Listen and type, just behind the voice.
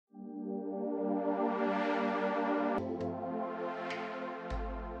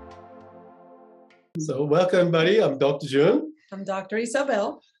So welcome, everybody. I'm Dr. Jun. I'm Dr.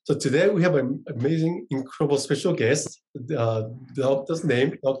 Isabel. So today we have an amazing, incredible special guest. The doctor's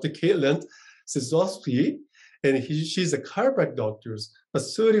name, Dr. Caitlin Czezowski, and she's a chiropractic doctor, a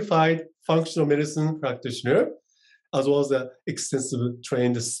certified functional medicine practitioner, as well as extensive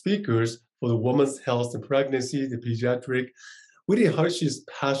trained speakers for the woman's health and pregnancy, the pediatric. Really, how she's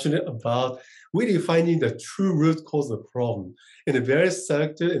passionate about really finding the true root cause of the problem in a very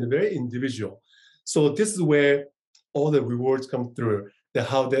selective and very individual. So this is where all the rewards come through,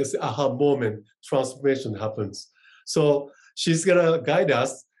 how this aha moment transformation happens. So she's gonna guide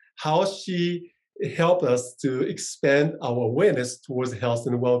us how she helped us to expand our awareness towards health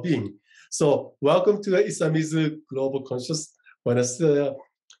and well-being. So welcome to the Isamizu Global Conscious Wellness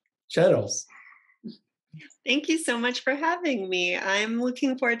channels. Thank you so much for having me. I'm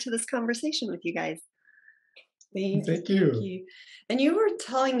looking forward to this conversation with you guys. Thank you. And you were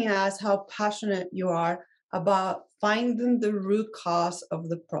telling us how passionate you are about finding the root cause of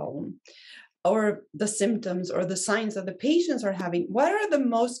the problem or the symptoms or the signs that the patients are having. What are the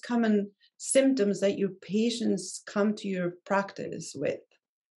most common symptoms that your patients come to your practice with?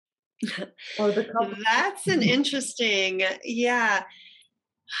 That's an interesting, yeah.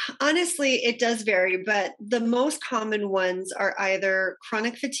 Honestly, it does vary, but the most common ones are either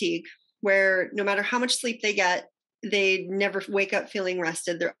chronic fatigue, where no matter how much sleep they get, they never wake up feeling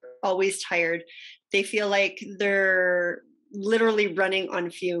rested. They're always tired. They feel like they're literally running on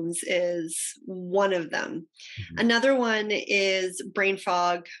fumes is one of them. Mm-hmm. Another one is brain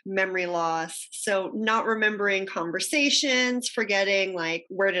fog, memory loss. So not remembering conversations, forgetting like,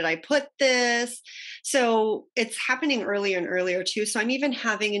 where did I put this? So it's happening earlier and earlier too. So I'm even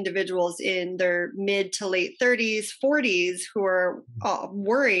having individuals in their mid to late 30s, 40s who are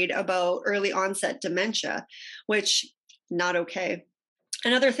worried about early onset dementia, which not okay.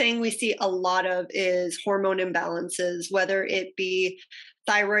 Another thing we see a lot of is hormone imbalances, whether it be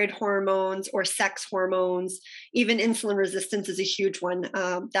thyroid hormones or sex hormones. Even insulin resistance is a huge one.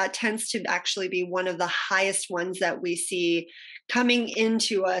 That tends to actually be one of the highest ones that we see coming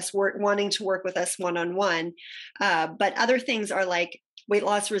into us, wanting to work with us one-on-one. But other things are like weight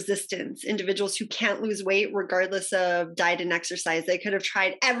loss resistance, individuals who can't lose weight regardless of diet and exercise. They could have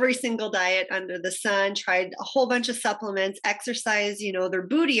tried every single diet under the sun, tried a whole bunch of supplements, exercise, their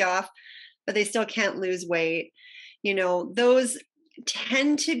booty off, but they still can't lose weight. Those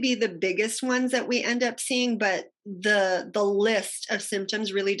tend to be the biggest ones that we end up seeing, but the list of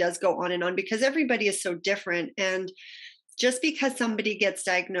symptoms really does go on and on because everybody is so different. And just because somebody gets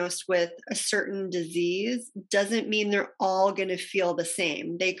diagnosed with a certain disease doesn't mean they're all going to feel the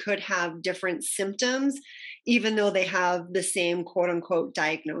same. They could have different symptoms, even though they have the same quote unquote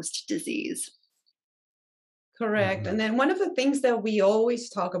diagnosed disease. Correct. And then one of the things that we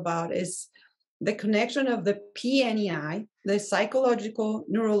always talk about is the connection of the PNEI, the psychological,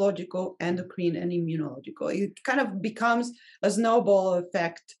 neurological, endocrine, and immunological. It kind of becomes a snowball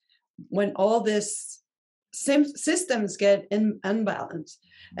effect when all this systems get unbalanced.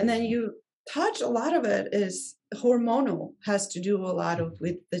 And then you touch a lot of it is hormonal, has to do a lot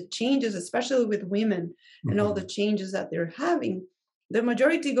with the changes, especially with women and all the changes that they're having. The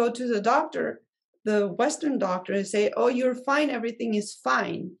majority go to the doctor, the Western doctor, and say, oh, you're fine, everything is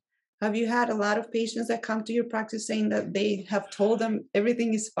fine. Have you had a lot of patients that come to your practice saying that they have told them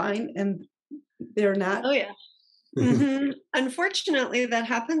everything is fine and they're not? Oh, yeah. Mm-hmm. Unfortunately, that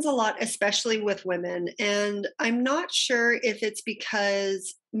happens a lot, especially with women. And I'm not sure if it's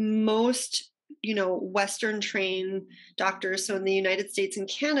because most, Western trained doctors, so in the United States and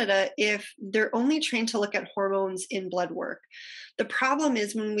Canada, if they're only trained to look at hormones in blood work. The problem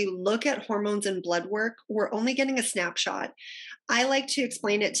is when we look at hormones in blood work, we're only getting a snapshot. I like to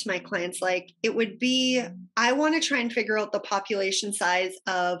explain it to my clients like it would be, I want to try and figure out the population size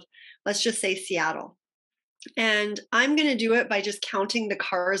of, let's just say Seattle. And I'm going to do it by just counting the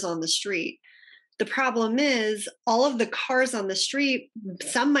cars on the street. The problem is all of the cars on the street,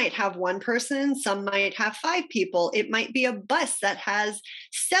 some might have one person, some might have 5 people. It might be a bus that has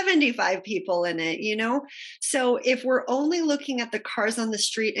 75 people in it, So if we're only looking at the cars on the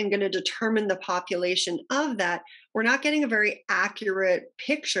street and going to determine the population of that, we're not getting a very accurate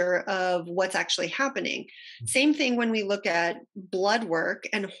picture of what's actually happening. Same thing when we look at blood work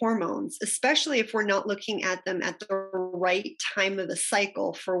and hormones, especially if we're not looking at them at the right time of the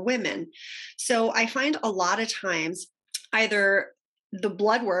cycle for women. So I find a lot of times either the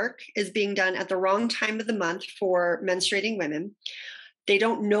blood work is being done at the wrong time of the month for menstruating women. They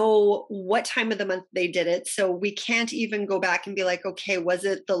don't know what time of the month they did it. So we can't even go back and be like, okay, was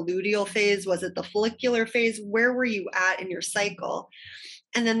it the luteal phase? Was it the follicular phase? Where were you at in your cycle?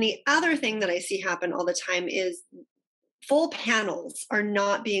 And then the other thing that I see happen all the time is full panels are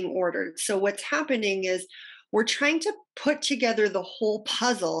not being ordered. So what's happening is we're trying to put together the whole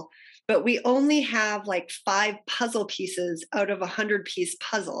puzzle, but we only have like 5 puzzle pieces out of a 100-piece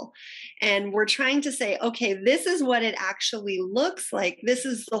puzzle. And we're trying to say, okay, this is what it actually looks like. This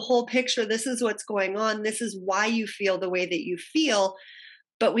is the whole picture. This is what's going on. This is why you feel the way that you feel.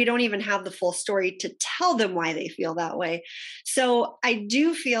 But we don't even have the full story to tell them why they feel that way. So I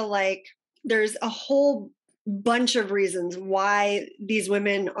do feel like there's a whole bunch of reasons why these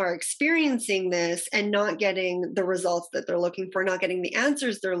women are experiencing this and not getting the results that they're looking for, not getting the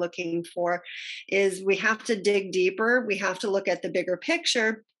answers they're looking for. Is we have to dig deeper. We have to look at the bigger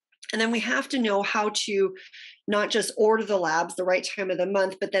picture. And then we have to know how to not just order the labs the right time of the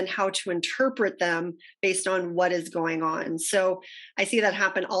month, but then how to interpret them based on what is going on. So I see that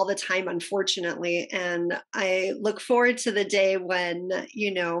happen all the time, unfortunately. And I look forward to the day when,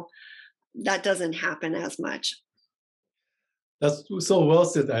 that doesn't happen as much. That's so well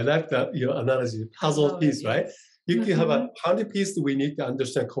said. I like that your analogy, puzzle piece, right? You can have 100 pieces. We need to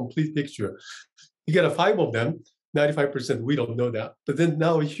understand complete picture. You get 5 of them, 95% we don't know that. But then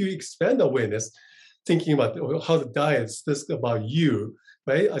now if you expand awareness, thinking about how the diet is about you,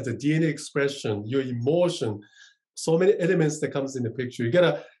 right? As a DNA expression, your emotion, so many elements that comes in the picture. You get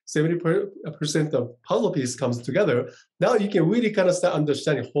a 70% of puzzle piece comes together. Now you can really kind of start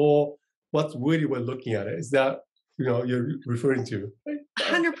understanding what really we're looking at. Is that you're referring to?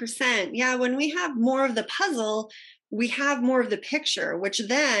 100%. Yeah. When we have more of the puzzle, we have more of the picture, which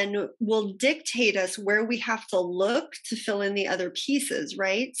then will dictate us where we have to look to fill in the other pieces,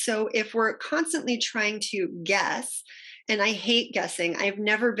 right? So if we're constantly trying to guess, and I hate guessing, I've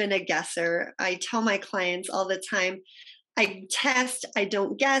never been a guesser. I tell my clients all the time, I test, I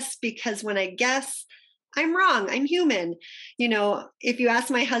don't guess, because when I guess, I'm wrong. I'm human. If you ask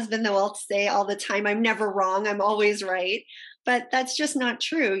my husband, though, I'll say all the time, I'm never wrong. I'm always right. But that's just not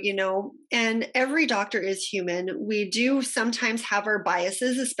true, and every doctor is human. We do sometimes have our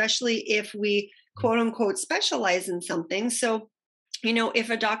biases, especially if we quote unquote specialize in something. So, if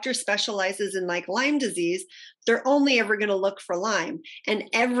a doctor specializes in like Lyme disease, they're only ever going to look for Lyme, and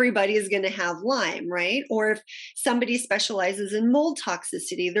everybody is going to have Lyme, right? Or if somebody specializes in mold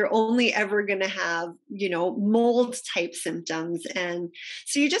toxicity, they're only ever going to have, mold type symptoms. And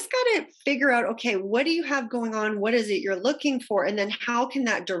so you just got to figure out, okay, what do you have going on? What is it you're looking for? And then how can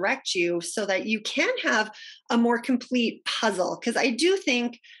that direct you so that you can have a more complete puzzle? Because I do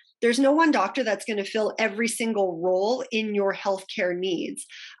think there's no one doctor that's going to fill every single role in your healthcare needs.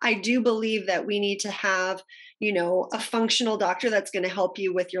 I do believe that we need to have, a functional doctor that's going to help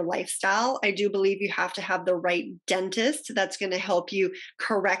you with your lifestyle. I do believe you have to have the right dentist that's going to help you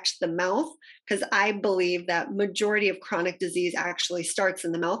correct the mouth, because I believe that majority of chronic disease actually starts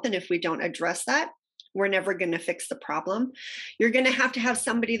in the mouth. And if we don't address that, we're never going to fix the problem. You're going to have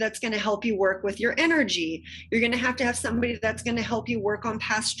somebody that's going to help you work with your energy. You're going to have somebody that's going to help you work on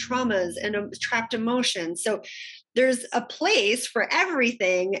past traumas and trapped emotions. So there's a place for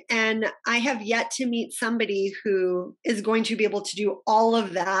everything. And I have yet to meet somebody who is going to be able to do all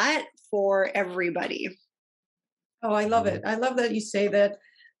of that for everybody. Oh, I love it. I love that you say that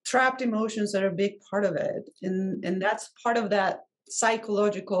trapped emotions are a big part of it. And that's part of that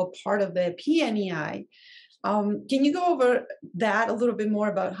psychological part of the PNEI. Can you go over that a little bit more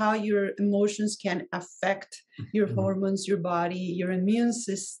about how your emotions can affect your hormones, your body, your immune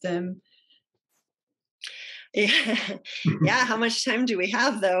system? Yeah. How much time do we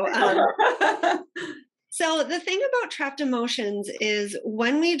have, though? So the thing about trapped emotions is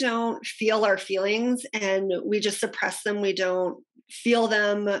when we don't feel our feelings and we just suppress them, we don't feel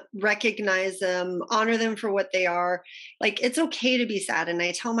them, recognize them, honor them for what they are. Like, it's okay to be sad. And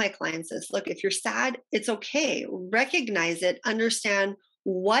I tell my clients this, look, if you're sad, it's okay. Recognize it, understand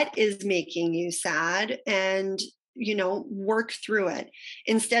what is making you sad, and work through it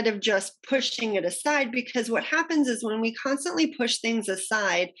instead of just pushing it aside. Because what happens is when we constantly push things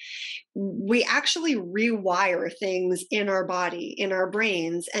aside, we actually rewire things in our body, in our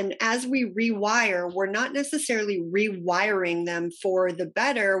brains. And as we rewire, we're not necessarily rewiring them for the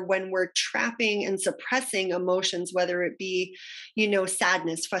better when we're trapping and suppressing emotions, whether it be,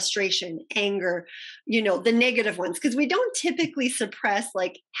 sadness, frustration, anger, the negative ones. Because we don't typically suppress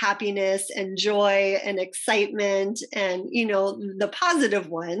like happiness and joy and excitement different. And, the positive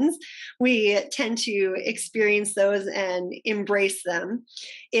ones, we tend to experience those and embrace them.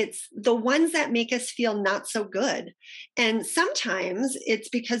 It's the ones that make us feel not so good. And sometimes it's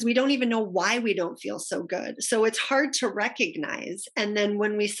because we don't even know why we don't feel so good. So it's hard to recognize. And then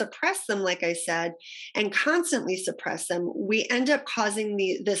when we suppress them, like I said, and constantly suppress them, we end up causing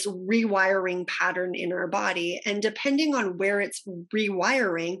this rewiring pattern in our body. And depending on where it's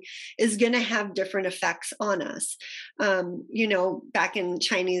rewiring is going to have different effects on us. Back in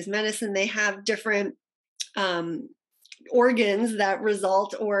Chinese medicine, they have different organs that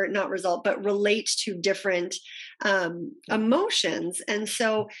relate to different emotions. And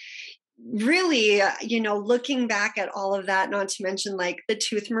so really, looking back at all of that, not to mention like the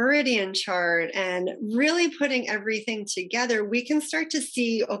tooth meridian chart and really putting everything together, we can start to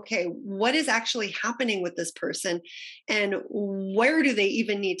see, okay, what is actually happening with this person and where do they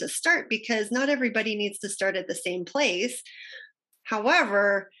even need to start? Because not everybody needs to start at the same place.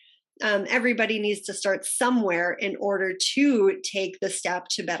 However, everybody needs to start somewhere in order to take the step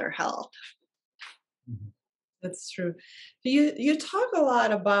to better health. That's true. You talk a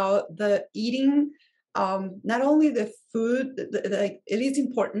lot about the eating, not only the food, it is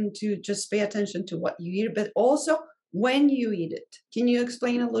important to just pay attention to what you eat, but also when you eat it. Can you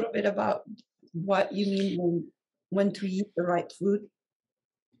explain a little bit about what you mean when to eat the right food?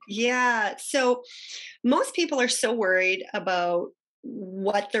 Yeah. So most people are so worried about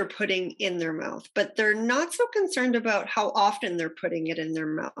what they're putting in their mouth, but they're not so concerned about how often they're putting it in their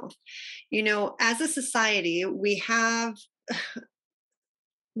mouth. As a society, we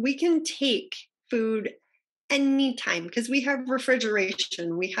can take food anytime because we have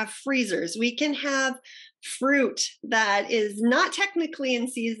refrigeration, we have freezers, we can have fruit that is not technically in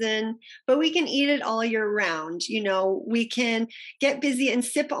season, but we can eat it all year round. We can get busy and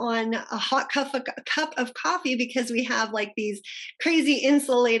sip on a hot cup of coffee because we have like these crazy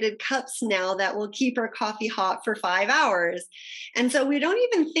insulated cups now that will keep our coffee hot for 5 hours. And so we don't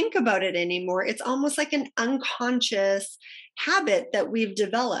even think about it anymore. It's almost like an unconscious habit that we've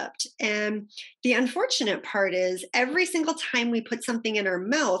developed. And the unfortunate part is every single time we put something in our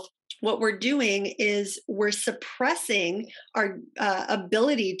mouth, what we're doing is we're suppressing our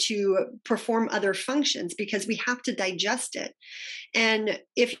ability to perform other functions because we have to digest it. And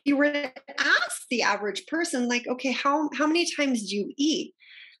if you were to ask the average person, like, okay, how many times do you eat?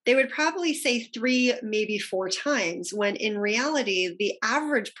 They would probably say 3, maybe 4 times, when in reality, the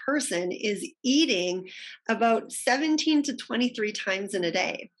average person is eating about 17 to 23 times in a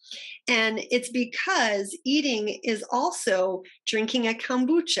day. And it's because eating is also drinking a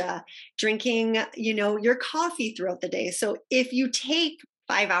kombucha, drinking, your coffee throughout the day. So if you take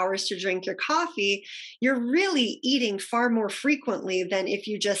 5 hours to drink your coffee, you're really eating far more frequently than if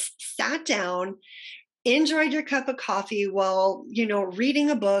you just sat down, enjoyed your cup of coffee while, reading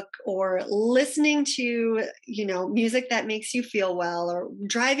a book or listening to, music that makes you feel well or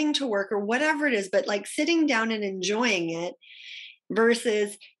driving to work or whatever it is, but like sitting down and enjoying it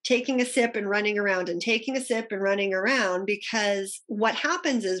versus taking a sip and running around and taking a sip and running around. Because what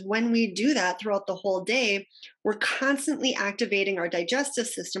happens is when we do that throughout the whole day, we're constantly activating our digestive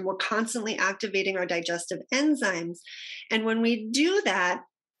system. We're constantly activating our digestive enzymes. And when we do that,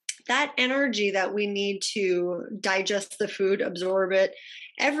 that energy that we need to digest the food, absorb it,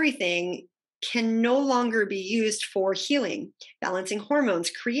 everything can no longer be used for healing, balancing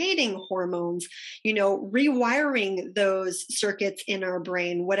hormones, creating hormones, rewiring those circuits in our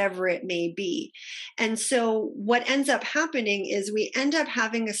brain, whatever it may be. And so what ends up happening is we end up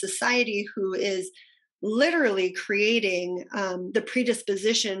having a society who is literally creating the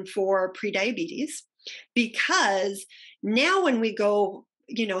predisposition for prediabetes, because now when we go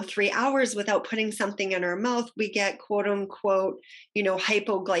 3 hours without putting something in our mouth, we get quote unquote,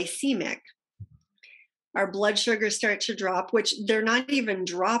 hypoglycemic. Our blood sugars start to drop, which they're not even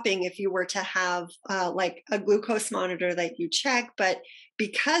dropping if you were to have like a glucose monitor that you check. But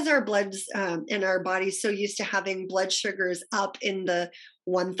because our bloods in our body's so used to having blood sugars up in the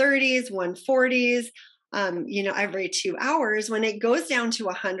 130s, 140s, every 2 hours, when it goes down to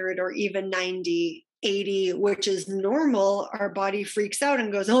 100 or even 90, 80, which is normal, our body freaks out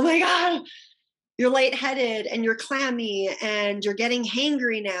and goes, oh my God, you're lightheaded and you're clammy and you're getting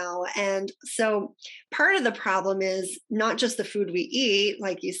hangry now. And so part of the problem is not just the food we eat,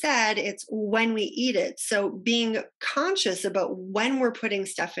 like you said, it's when we eat it. So being conscious about when we're putting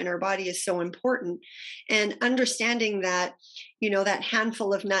stuff in our body is so important, and understanding that, that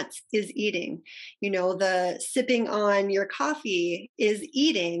handful of nuts is eating, the sipping on your coffee is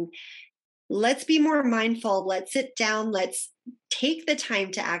eating. let's be more mindful. Let's sit down. Let's take the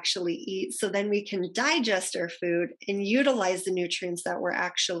time to actually eat so then we can digest our food and utilize the nutrients that we're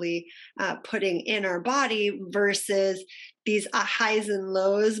actually putting in our body versus these highs and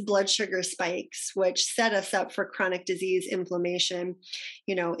lows, blood sugar spikes, which set us up for chronic disease, inflammation,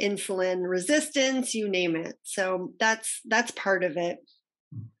 insulin resistance, you name it. So that's part of it.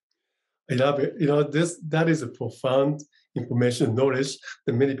 I love it. That is a profound information knowledge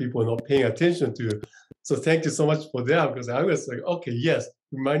that many people are not paying attention to. So thank you so much for that, because I was like, okay, yes,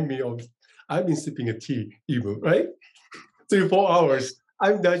 remind me of, I've been sipping a tea even, right? 3-4 hours.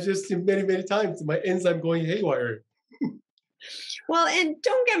 I'm digesting many, many times. My enzyme going haywire. Well, and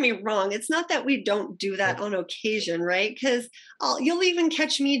don't get me wrong. It's not that we don't do that on occasion, right? Because you'll even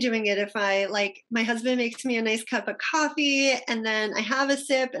catch me doing it if my husband makes me a nice cup of coffee and then I have a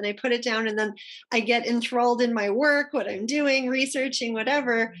sip and I put it down and then I get enthralled in my work, what I'm doing, researching,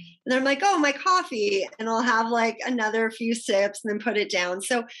 whatever. And I'm like, oh, my coffee. And I'll have another few sips and then put it down.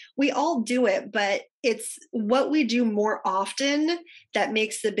 So we all do it, but it's what we do more often that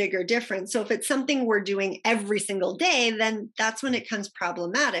makes the bigger difference. So if it's something we're doing every single day, then that's when it becomes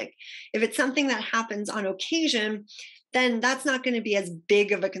problematic. If it's something that happens on occasion, then that's not going to be as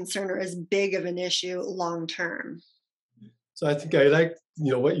big of a concern or as big of an issue long term. So I think I like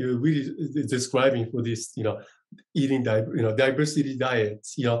what you're really describing for this eating diversity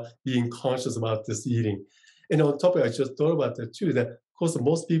diets, being conscious about this eating. And on top of it, I just thought about that too, that of course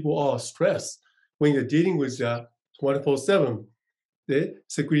most people are stressed when you're dealing with 24/7. They're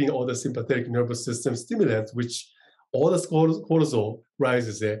secreting all the sympathetic nervous system stimulants, which all the cortisol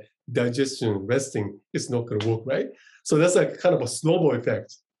rises there. Digestion, resting is not going to work, right? So that's kind of a snowball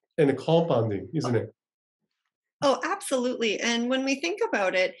effect and a compounding, isn't it? Oh, absolutely. And when we think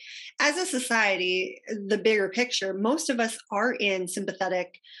about it, as a society, the bigger picture, most of us are in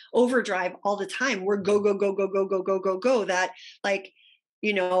sympathetic overdrive all the time. We're go, go, go, go, go, go, go, go, go. That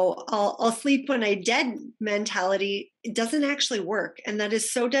I'll sleep when I dead mentality, it doesn't actually work. And that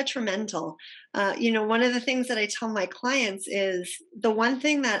is so detrimental. One of the things that I tell my clients is the one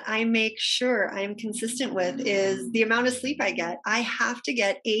thing that I make sure I'm consistent with is the amount of sleep I get. I have to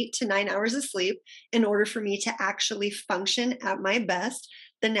get 8 to 9 hours of sleep in order for me to actually function at my best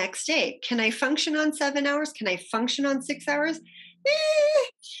the next day. Can I function on 7 hours? Can I function on 6 hours?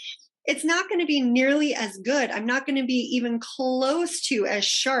 It's not going to be nearly as good. I'm not going to be even close to as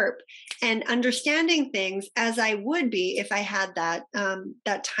sharp and understanding things as I would be if I had that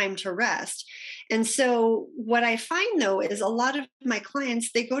time to rest. And so what I find though is a lot of my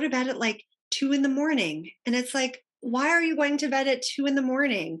clients, they go to bed at 2 in the morning. And it's like, why are you going to bed at 2 in the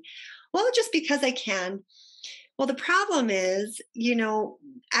morning? Well, just because I can. Well, the problem is,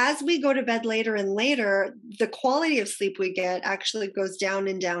 as we go to bed later and later, the quality of sleep we get actually goes down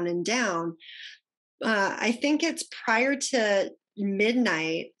and down and down. I think it's prior to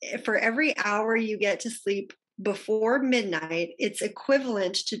midnight. For every hour you get to sleep before midnight, it's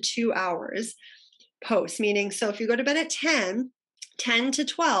equivalent to 2 hours post, meaning, so if you go to bed at 10 to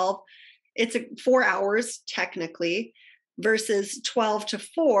 12, it's 4 hours technically, versus 12 to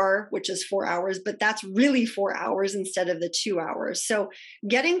 4, which is 4 hours, but that's really 4 hours instead of the 2 hours. So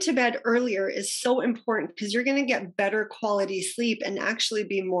getting to bed earlier is so important because you're going to get better quality sleep and actually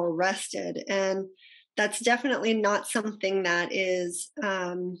be more rested. And that's definitely not something that is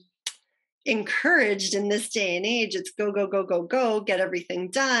encouraged in this day and age. It's go, go, go, go, go, get everything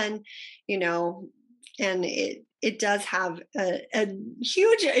done, and it does have a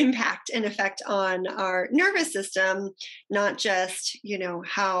huge impact and effect on our nervous system, not just,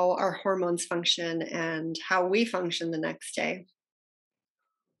 how our hormones function and how we function the next day.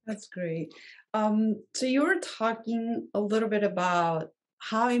 That's great. So you were talking a little bit about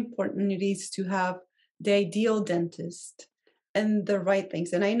how important it is to have the ideal dentist and the right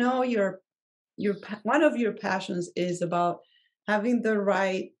things. And I know one of your passions is about having the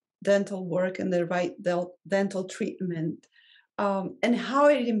right dental work and the right dental treatment, and how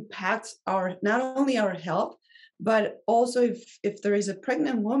it impacts not only our health, but also if there is a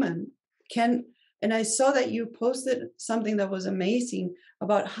pregnant woman and I saw that you posted something that was amazing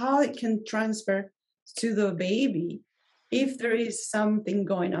about how it can transfer to the baby if there is something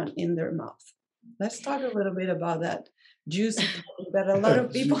going on in their mouth. Let's talk a little bit about that juicy topic that a lot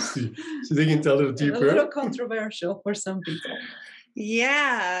of people so they can tell a little deeper. A little controversial for some people.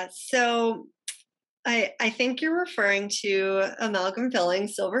 Yeah. So I think you're referring to amalgam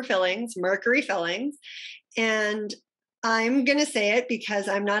fillings, silver fillings, mercury fillings. And I'm going to say it because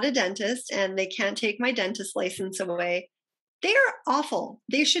I'm not a dentist and they can't take my dentist license away. They are awful.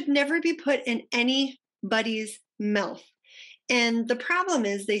 They should never be put in anybody's mouth. And the problem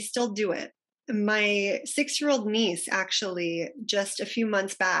is they still do it. my 6-year-old niece, actually, just a few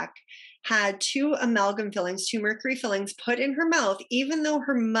months back, had 2 amalgam fillings, 2 mercury fillings put in her mouth, even though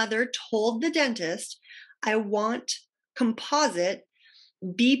her mother told the dentist, I want composite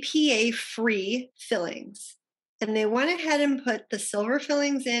BPA-free fillings. And they went ahead and put the silver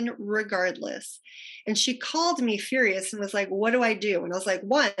fillings in regardless. And she called me furious and was like, what do I do? And I was like,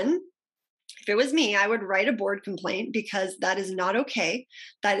 1, if it was me, I would write a board complaint because that is not okay.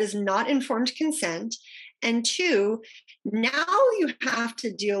 That is not informed consent. And 2, now you have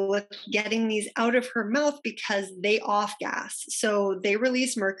to deal with getting these out of her mouth because they off gas. So they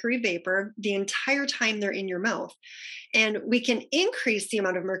release mercury vapor the entire time they're in your mouth. And we can increase the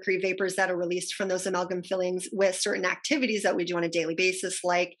amount of mercury vapors that are released from those amalgam fillings with certain activities that we do on a daily basis,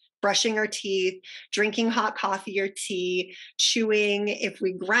 like brushing our teeth, drinking hot coffee or tea, chewing, if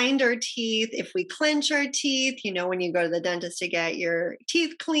we grind our teeth, if we clench our teeth, when you go to the dentist to get your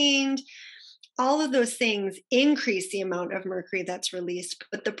teeth cleaned. All of those things increase the amount of mercury that's released.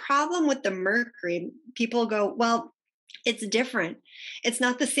 But the problem with the mercury, people go, well, it's different. It's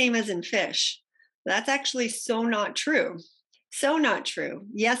not the same as in fish. That's actually so not true. So not true.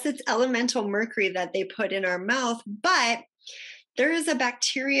 Yes, it's elemental mercury that they put in our mouth, but there is a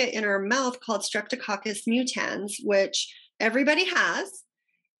bacteria in our mouth called Streptococcus mutans, which everybody has.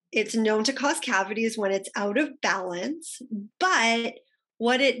 It's known to cause cavities when it's out of balance, but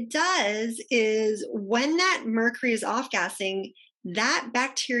what it does is when that mercury is off-gassing, that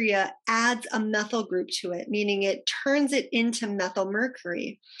bacteria adds a methyl group to it, meaning it turns it into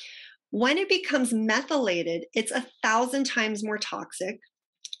methylmercury. When it becomes methylated, it's 1,000 times more toxic.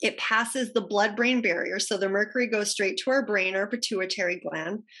 It passes the blood-brain barrier, so the mercury goes straight to our brain, our pituitary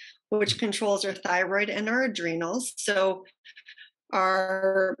gland, which controls our thyroid and our adrenals. So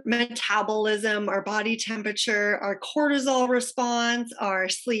our metabolism, our body temperature, our cortisol response, our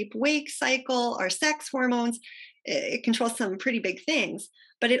sleep-wake cycle, our sex hormones. It controls some pretty big things,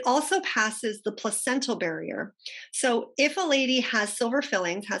 but it also passes the placental barrier. So if a lady has silver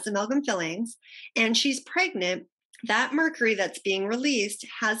fillings, has amalgam fillings, and she's pregnant, that mercury that's being released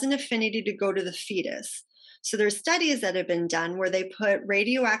has an affinity to go to the fetus. So there's studies that have been done where they put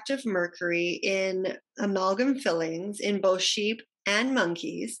radioactive mercury in amalgam fillings in both sheep and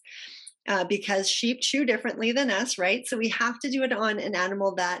monkeys, because sheep chew differently than us, right? So we have to do it on an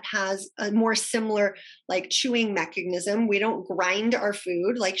animal that has a more similar chewing mechanism. We don't grind our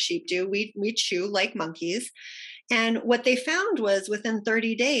food like sheep do. We chew like monkeys. And what they found was within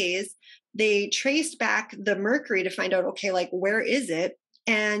 30 days, they traced back the mercury to find out, okay, where is it?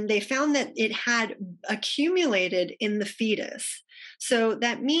 And they found that it had accumulated in the fetus. So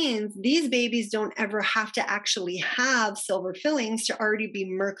that means these babies don't ever have to actually have silver fillings to already be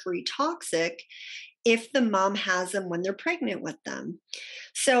mercury toxic if the mom has them when they're pregnant with them.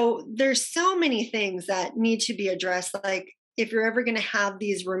 So there's so many things that need to be addressed. Like if you're ever going to have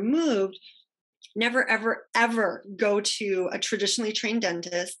these removed, never, ever, ever go to a traditionally trained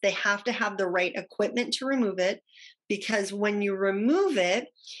dentist. They have to have the right equipment to remove it, because when you remove it,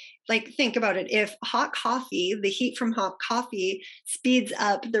 think about it. If hot coffee, the heat from hot coffee speeds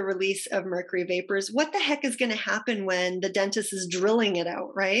up the release of mercury vapors, what the heck is going to happen when the dentist is drilling it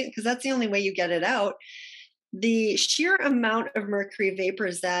out, right? Because that's the only way you get it out. The sheer amount of mercury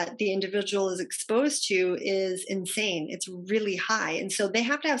vapors that the individual is exposed to is insane. It's really high. And so they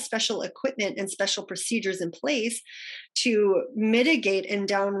have to have special equipment and special procedures in place to mitigate and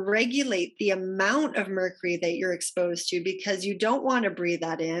downregulate the amount of mercury that you're exposed to, because you don't want to breathe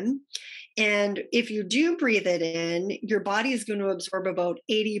that in. And if you do breathe it in, your body is going to absorb about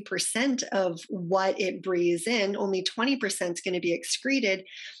 80% of what it breathes in. Only 20% is going to be excreted,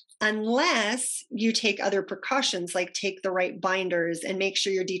 unless you take other precautions, like take the right binders and make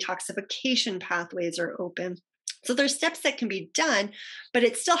sure your detoxification pathways are open. So there's steps that can be done, but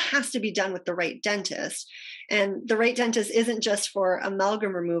it still has to be done with the right dentist. And the right dentist isn't just for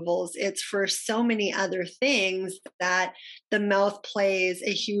amalgam removals, it's for so many other things that the mouth plays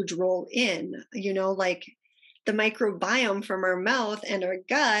a huge role in, like the microbiome from our mouth and our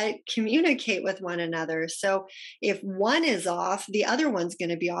gut communicate with one another. So if one is off, the other one's going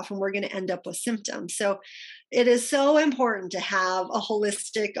to be off, and we're going to end up with symptoms. So it is so important to have a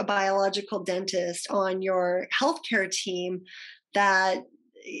holistic, a biological dentist on your healthcare team. That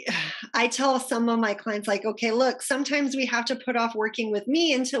I tell some of my clients, okay, look, sometimes we have to put off working with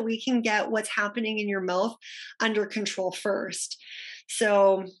me until we can get what's happening in your mouth under control first.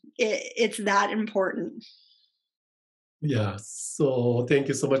 So it's that important. Yeah, so thank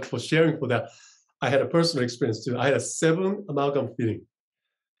you so much for sharing for that. I had a personal experience too. I had a 7 amalgam filling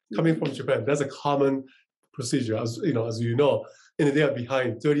coming from Japan. That's a common procedure, as you know. and they are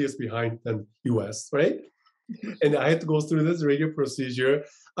behind, 30 years behind than US, right? And I had to go through this regular procedure.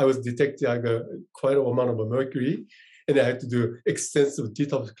 I was detecting quite an amount of mercury, and I had to do extensive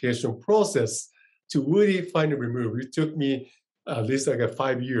detoxification process to really finally remove. It took me at least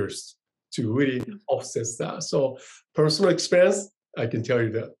 5 years to really offset that. So personal experience, I can tell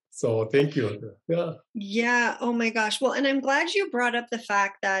you that. So thank you. Yeah. Yeah. Oh my gosh. Well, and I'm glad you brought up the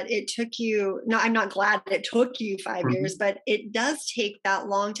fact that it took you, no, I'm not glad it took you 5 years, but it does take that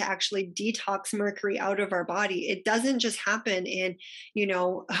long to actually detox mercury out of our body. It doesn't just happen in,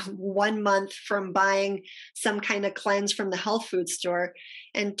 1 month from buying some kind of cleanse from the health food store.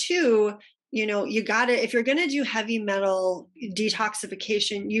 And two, you got to, if you're going to do heavy metal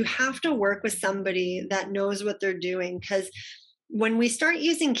detoxification, you have to work with somebody that knows what they're doing. Because when we start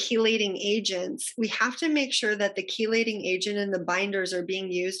using chelating agents, we have to make sure that the chelating agent and the binders are being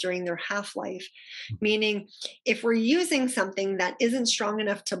used during their half-life. Meaning, if we're using something that isn't strong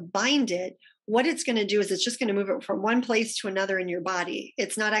enough to bind it, what it's going to do is it's just going to move it from one place to another in your body.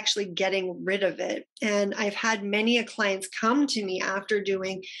 It's not actually getting rid of it. And I've had many clients come to me after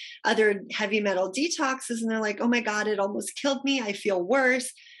doing other heavy metal detoxes, and they're like, oh my God, it almost killed me. I feel worse.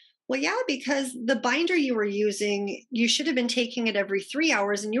 Well, yeah, because the binder you were using, you should have been taking it every 3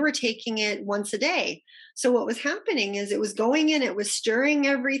 hours, and you were taking it once a day. So what was happening is it was going in, it was stirring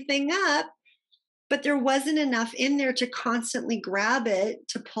everything up, but there wasn't enough in there to constantly grab it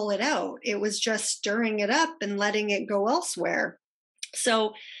to pull it out. It was just stirring it up and letting it go elsewhere.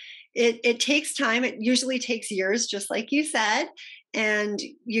 So it takes time. It usually takes years, just like you said. And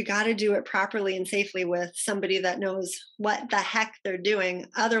you got to do it properly and safely with somebody that knows what the heck they're doing.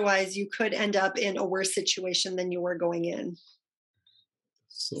 Otherwise, you could end up in a worse situation than you were going in.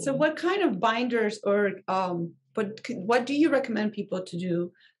 So what kind of binders or what do you recommend people to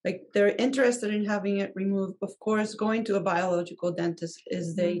do? Like they're interested in having it removed. Of course, going to a biological dentist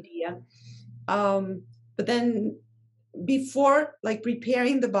is the idea. But then before, like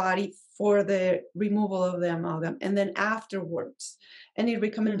preparing the body for the removal of the amalgam, and then afterwards, any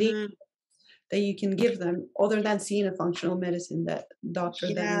recommendations that you can give them other than seeing a functional medicine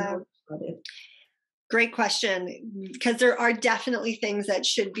doctor that knows about it? Great question, because there are definitely things that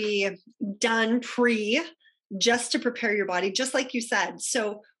should be done just to prepare your body, just like you said.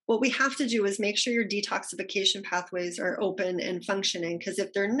 So what we have to do is make sure your detoxification pathways are open and functioning, because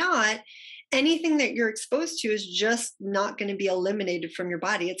if they're not, anything that you're exposed to is just not going to be eliminated from your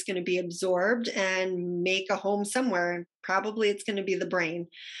body. It's going to be absorbed and make a home somewhere. Probably it's going to be the brain.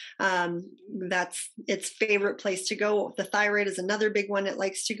 That's its favorite place to go. The thyroid is another big one it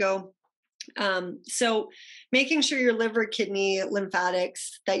likes to go. So making sure your liver, kidney,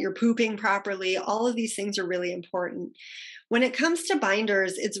 lymphatics, that you're pooping properly, all of these things are really important. When it comes to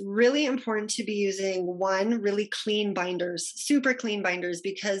binders, it's really important to be using really clean binders, super clean binders,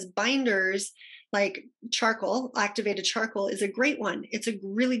 because binders like charcoal, activated charcoal is a great one. It's a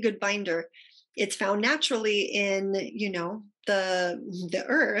really good binder. It's found naturally in, the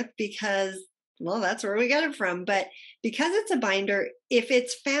earth because, well, that's where we get it from. But because it's a binder, if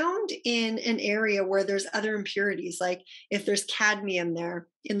it's found in an area where there's other impurities, like if there's cadmium there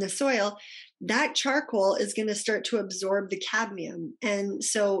in the soil, that charcoal is going to start to absorb the cadmium. And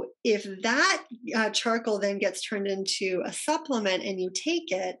so if that charcoal then gets turned into a supplement and you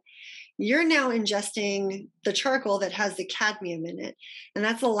take it, you're now ingesting the charcoal that has the cadmium in it. And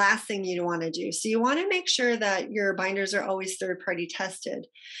that's the last thing you want to do. So you want to make sure that your binders are always third-party tested.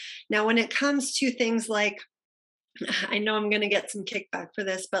 Now, when it comes to things like, I know I'm going to get some kickback for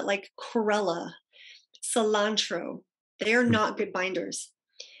this, but like chlorella, cilantro, they are not good binders.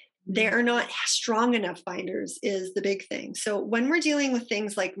 They are not strong enough binders is the big thing. So when we're dealing with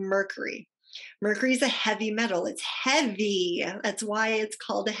things like mercury is a heavy metal. It's heavy. That's why it's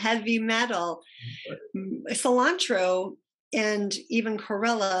called a heavy metal. Cilantro and even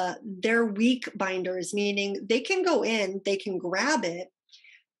chlorella, they're weak binders, meaning they can go in, they can grab it,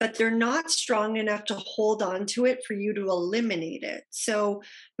 but they're not strong enough to hold on to it for you to eliminate it. So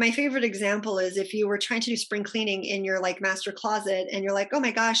my favorite example is if you were trying to do spring cleaning in your master closet and you're like, oh my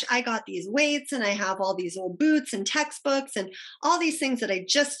gosh, I got these weights and I have all these old boots and textbooks and all these things that I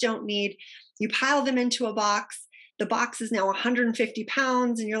just don't need. You pile them into a box. The box is now 150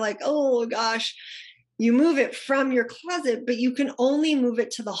 pounds and you're like, oh gosh, you move it from your closet, but you can only move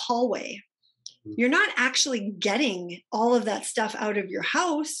it to the hallway. You're not actually getting all of that stuff out of your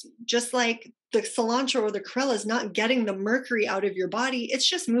house, just like the cilantro or the chlorella is not getting the mercury out of your body. It's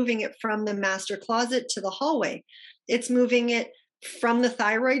just moving it from the master closet to the hallway. It's moving it from the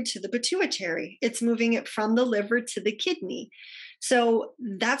thyroid to the pituitary. It's moving it from the liver to the kidney. So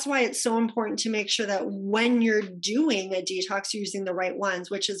that's why it's so important to make sure that when you're doing a detox, you're using the right ones,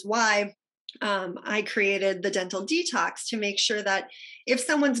 which is why I created the Dental Detox, to make sure that if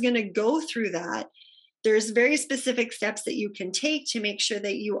someone's going to go through that, there's very specific steps that you can take to make sure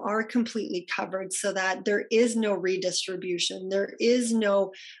that you are completely covered, so that there is no redistribution. There is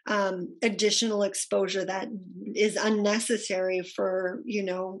no additional exposure that is unnecessary for,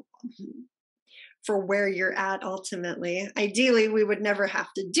 for where you're at ultimately. Ideally, we would never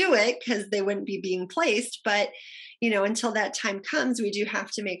have to do it because they wouldn't be being placed. But, until that time comes, we do have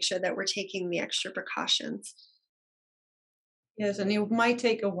to make sure that we're taking the extra precautions. Yes, and it might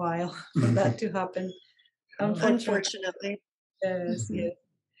take a while for that to happen. Unfortunately. Yes, yes.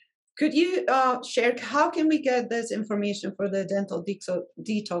 Could you share, how can we get this information for the dental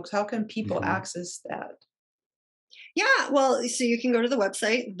detox? How can people access that? Yeah, well, so you can go to the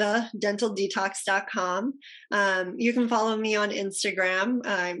website, thedentaldetox.com. You can follow me on Instagram.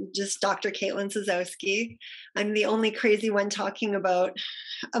 I'm just Dr. Caitlin Czezowski. I'm the only crazy one talking about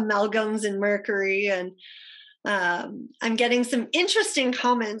amalgams and mercury. And I'm getting some interesting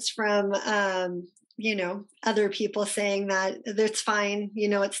comments from other people saying that it's fine,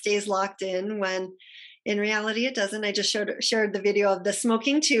 it stays locked in, when in reality it doesn't. I just shared the video of the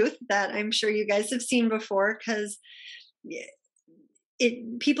smoking tooth that I'm sure you guys have seen before, because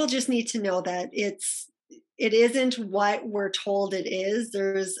people just need to know that it isn't what we're told it is.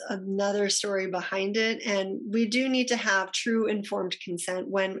 There's another story behind it. And we do need to have true informed consent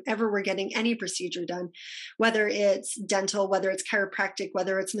whenever we're getting any procedure done, whether it's dental, whether it's chiropractic,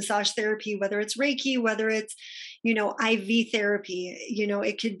 whether it's massage therapy, whether it's Reiki, whether it's, IV therapy.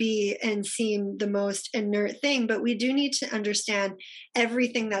 It could be and seem the most inert thing, but we do need to understand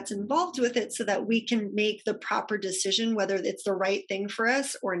everything that's involved with it so that we can make the proper decision, whether it's the right thing for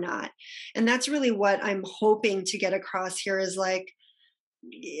us or not. And that's really what I'm hoping to get across here, is like,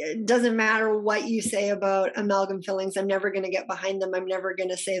 it doesn't matter what you say about amalgam fillings. I'm never going to get behind them. I'm never going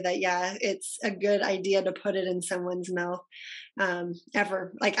to say that, yeah, it's a good idea to put it in someone's mouth,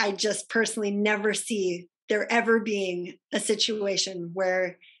 ever. Like, I just personally never see there ever being a situation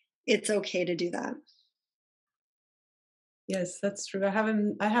where it's okay to do that. Yes, that's true. I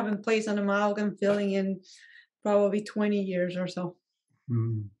haven't placed an amalgam filling in probably 20 years or so.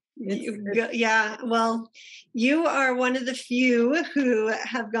 Yeah, well, you are one of the few who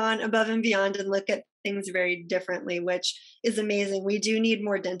have gone above and beyond and look at things very differently, which is amazing. We do need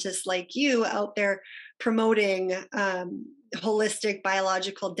more dentists like you out there promoting holistic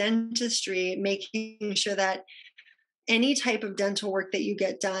biological dentistry, making sure that any type of dental work that you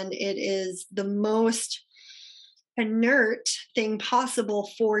get done, it is the most inert thing possible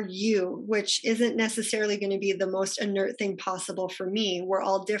for you, which isn't necessarily going to be the most inert thing possible for me. We're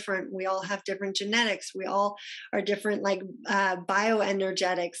all different. We all have different genetics. We all are different, like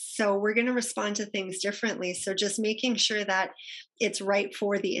bioenergetics. So we're going to respond to things differently. So just making sure that it's right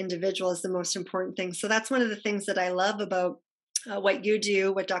for the individual is the most important thing. So that's one of the things that I love about what you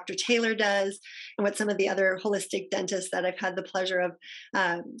do, what Dr. Taylor does, and what some of the other holistic dentists that I've had the pleasure of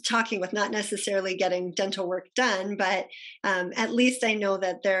talking with, not necessarily getting dental work done, but at least I know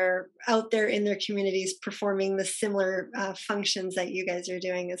that they're out there in their communities performing the similar functions that you guys are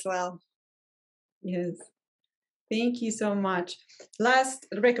doing as well. Yes. Thank you so much. Last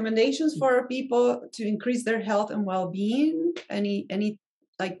recommendations for people to increase their health and well-being. Any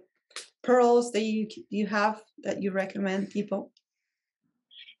like pearls that you have that you recommend people?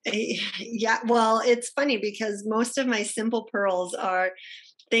 Yeah, well, it's funny because most of my simple pearls are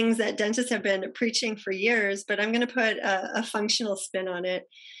things that dentists have been preaching for years, but I'm going to put a functional spin on it.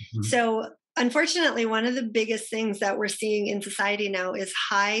 So unfortunately, one of the biggest things that we're seeing in society now is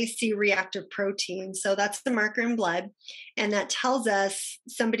high C-reactive protein. So that's the marker in blood, and that tells us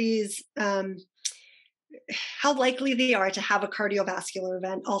somebody's how likely they are to have a cardiovascular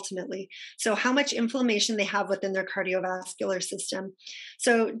event ultimately. So how much inflammation they have within their cardiovascular system.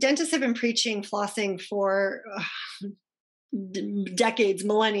 So dentists have been preaching flossing for decades,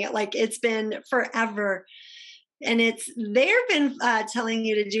 millennia, like it's been forever. And they've been telling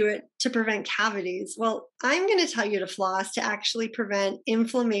you to do it to prevent cavities. Well, I'm going to tell you to floss to actually prevent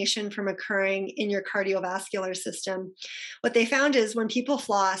inflammation from occurring in your cardiovascular system. What they found is when people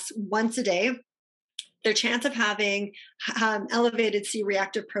floss once a day, their chance of having elevated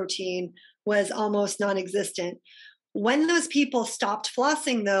C-reactive protein was almost non-existent. When those people stopped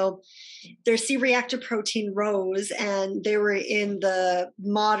flossing, though, their C-reactive protein rose and they were in the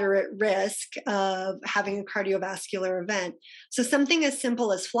moderate risk of having a cardiovascular event. So something as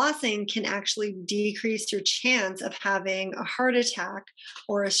simple as flossing can actually decrease your chance of having a heart attack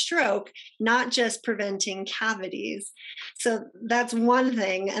or a stroke, not just preventing cavities. So that's one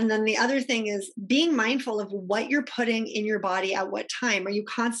thing. And then the other thing is being mindful of what you're putting in your body at what time. Are you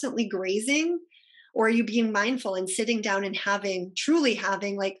constantly grazing? Or are you being mindful and sitting down and truly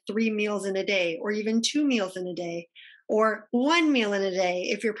having like 3 meals in a day, or even 2 meals in a day, or 1 meal in a day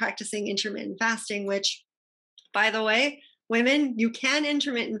if you're practicing intermittent fasting, which, by the way, women, you can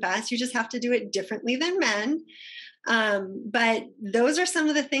intermittent fast. You just have to do it differently than men. But those are some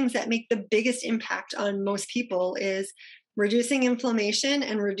of the things that make the biggest impact on most people is reducing inflammation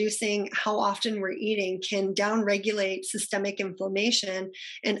and reducing how often we're eating can downregulate systemic inflammation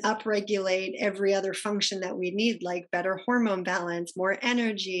and upregulate every other function that we need, like better hormone balance, more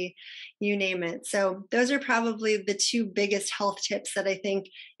energy, you name it. So those are probably the 2 biggest health tips that I think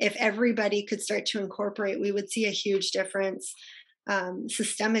if everybody could start to incorporate, we would see a huge difference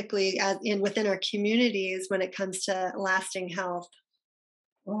systemically within our communities when it comes to lasting health.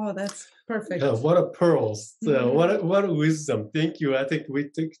 Oh, that's perfect. Yeah, what a pearls. What a wisdom. Thank you. I think we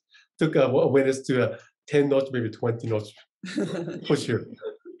took awareness to 10 notch, maybe 20 notch for sure.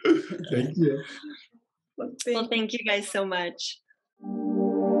 Thank you. Well, thank you guys so much.